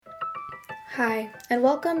Hi, and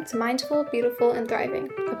welcome to Mindful, Beautiful, and Thriving,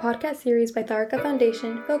 a podcast series by Tharaka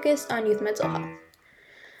Foundation focused on youth mental health.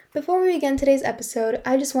 Before we begin today's episode,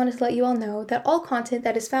 I just wanted to let you all know that all content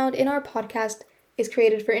that is found in our podcast is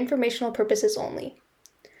created for informational purposes only.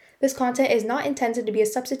 This content is not intended to be a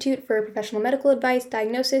substitute for professional medical advice,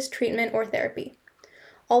 diagnosis, treatment, or therapy.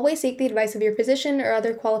 Always seek the advice of your physician or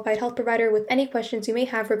other qualified health provider with any questions you may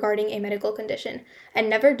have regarding a medical condition, and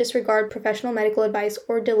never disregard professional medical advice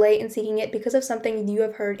or delay in seeking it because of something you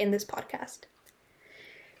have heard in this podcast.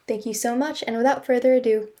 Thank you so much, and without further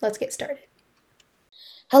ado, let's get started.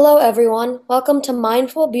 Hello everyone, welcome to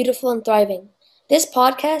Mindful, Beautiful, and Thriving. This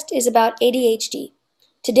podcast is about ADHD.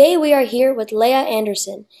 Today we are here with Leah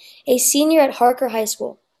Anderson, a senior at Harker High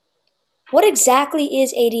School. What exactly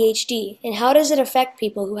is ADHD and how does it affect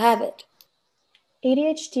people who have it?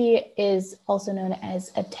 ADHD is also known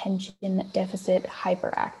as attention deficit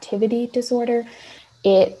hyperactivity disorder.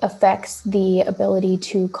 It affects the ability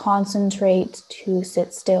to concentrate, to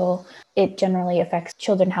sit still. It generally affects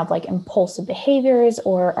children who have impulsive behaviors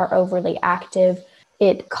or are overly active.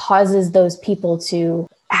 It causes those people to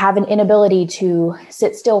have an inability to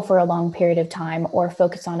sit still for a long period of time or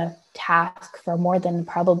focus on a task for more than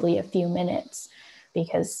probably a few minutes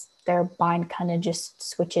because their mind kind of just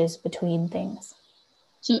switches between things.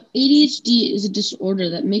 So ADHD is a disorder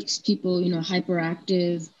that makes people,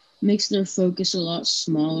 hyperactive, makes their focus a lot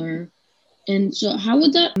smaller. And so how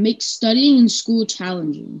would that make studying in school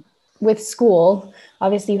challenging? With school,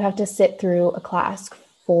 obviously you have to sit through a class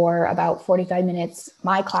for about 45 minutes.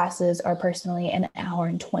 My classes are personally an hour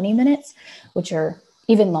and 20 minutes, which are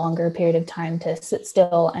even longer period of time to sit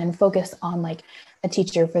still and focus on a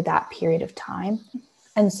teacher for that period of time.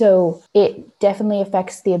 And so it definitely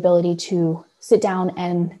affects the ability to sit down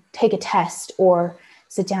and take a test or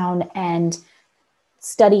sit down and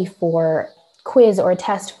study for quiz or a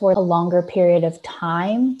test for a longer period of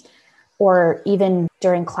time, or even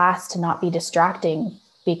during class to not be distracting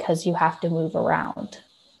because you have to move around.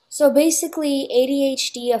 So basically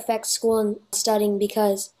ADHD affects school and studying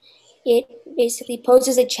because it basically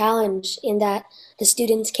poses a challenge in that the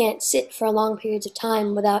students can't sit for long periods of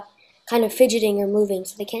time without kind of fidgeting or moving.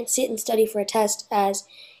 So they can't sit and study for a test as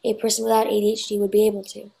a person without ADHD would be able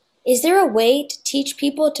to. Is there a way to teach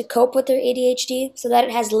people to cope with their ADHD so that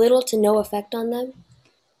it has little to no effect on them?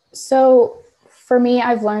 So for me,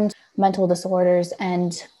 I've learned mental disorders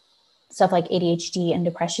and stuff like ADHD and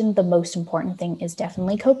depression, the most important thing is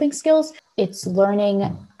definitely coping skills. It's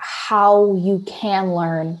learning how you can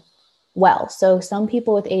learn well. So some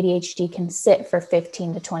people with ADHD can sit for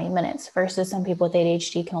 15 to 20 minutes versus some people with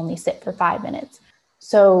ADHD can only sit for 5 minutes.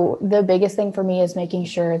 So the biggest thing for me is making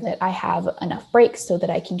sure that I have enough breaks so that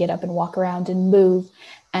I can get up and walk around and move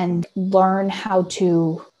and learn how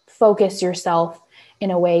to focus yourself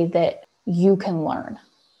in a way that you can learn.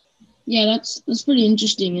 Yeah, that's pretty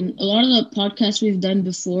interesting. And a lot of the podcasts we've done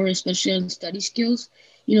before, especially on study skills,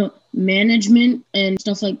 management and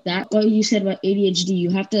stuff like that. What you said about ADHD, you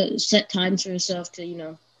have to set times for yourself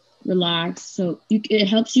to, relax. So it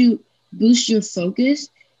helps you boost your focus,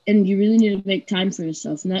 and you really need to make time for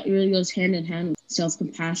yourself. And that really goes hand in hand with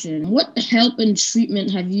self-compassion. What help and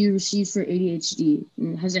treatment have you received for ADHD?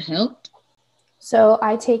 And has it helped? So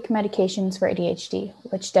I take medications for ADHD,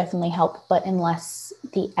 which definitely help, but unless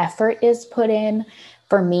the effort is put in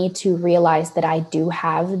for me to realize that I do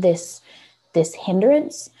have this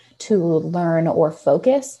hindrance to learn or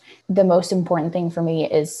focus, the most important thing for me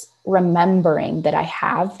is remembering that I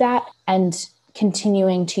have that and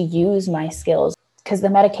continuing to use my skills, because the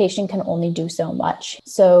medication can only do so much.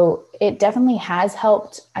 So it definitely has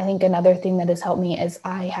helped. I think another thing that has helped me is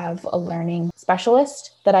I have a learning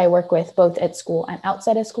specialist that I work with both at school and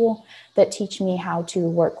outside of school that teach me how to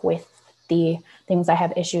work with the things I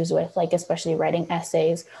have issues with, like especially writing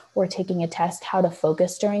essays or taking a test, how to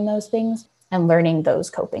focus during those things and learning those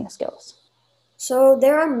coping skills. So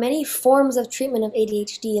there are many forms of treatment of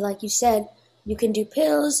ADHD. Like you said, you can do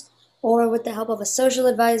pills or with the help of a social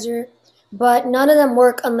advisor, but none of them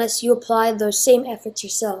work unless you apply those same efforts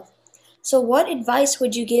yourself. So what advice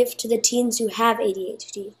would you give to the teens who have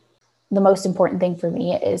ADHD? The most important thing for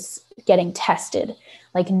me is getting tested,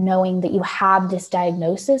 like knowing that you have this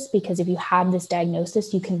diagnosis, because if you have this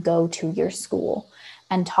diagnosis, you can go to your school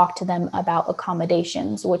and talk to them about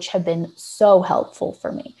accommodations, which have been so helpful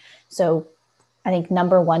for me. So I think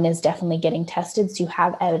number one is definitely getting tested so you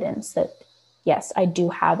have evidence that, yes, I do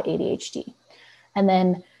have ADHD. And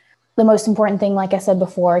then the most important thing, like I said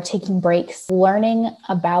before, taking breaks, learning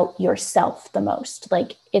about yourself the most.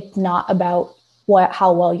 Like it's not about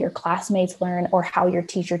how well your classmates learn or how your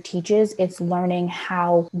teacher teaches. It's learning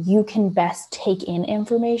how you can best take in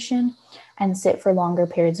information and sit for longer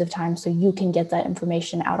periods of time so you can get that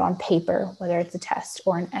information out on paper, whether it's a test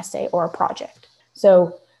or an essay or a project.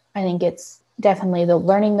 So I think it's definitely the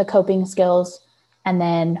learning the coping skills and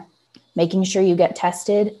then making sure you get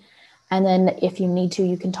tested. And then if you need to,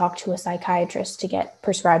 you can talk to a psychiatrist to get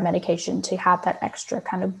prescribed medication to have that extra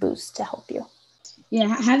kind of boost to help you. Yeah,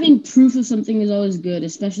 having proof of something is always good,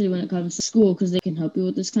 especially when it comes to school, because they can help you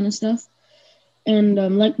with this kind of stuff.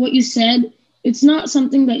 And like what you said, it's not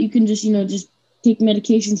something that you can just, just take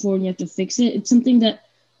medication for and you have to fix it. It's something that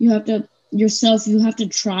you have to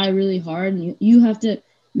try really hard, and you have to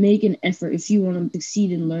make an effort if you want to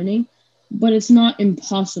succeed in learning. But it's not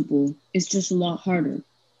impossible. It's just a lot harder.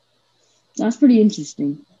 That's pretty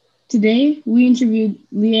interesting. Today, we interviewed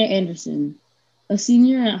Leah Anderson, a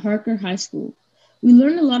senior at Harker High School. We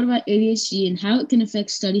learned a lot about ADHD and how it can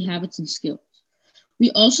affect study habits and skills.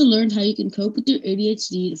 We also learned how you can cope with your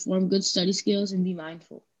ADHD to form good study skills and be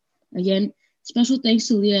mindful. Again, special thanks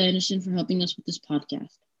to Leah Anderson for helping us with this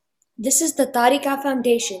podcast. This is the Tariqa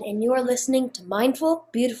Foundation, and you are listening to Mindful,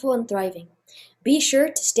 Beautiful, and Thriving. Be sure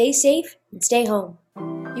to stay safe and stay home.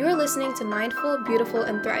 You are listening to Mindful, Beautiful,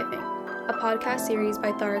 and Thriving, a podcast series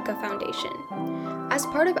by Tariqa Foundation. As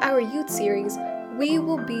part of our youth series, we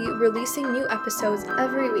will be releasing new episodes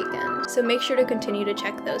every weekend, so make sure to continue to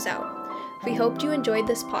check those out. We hope you enjoyed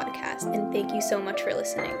this podcast, and thank you so much for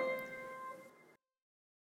listening.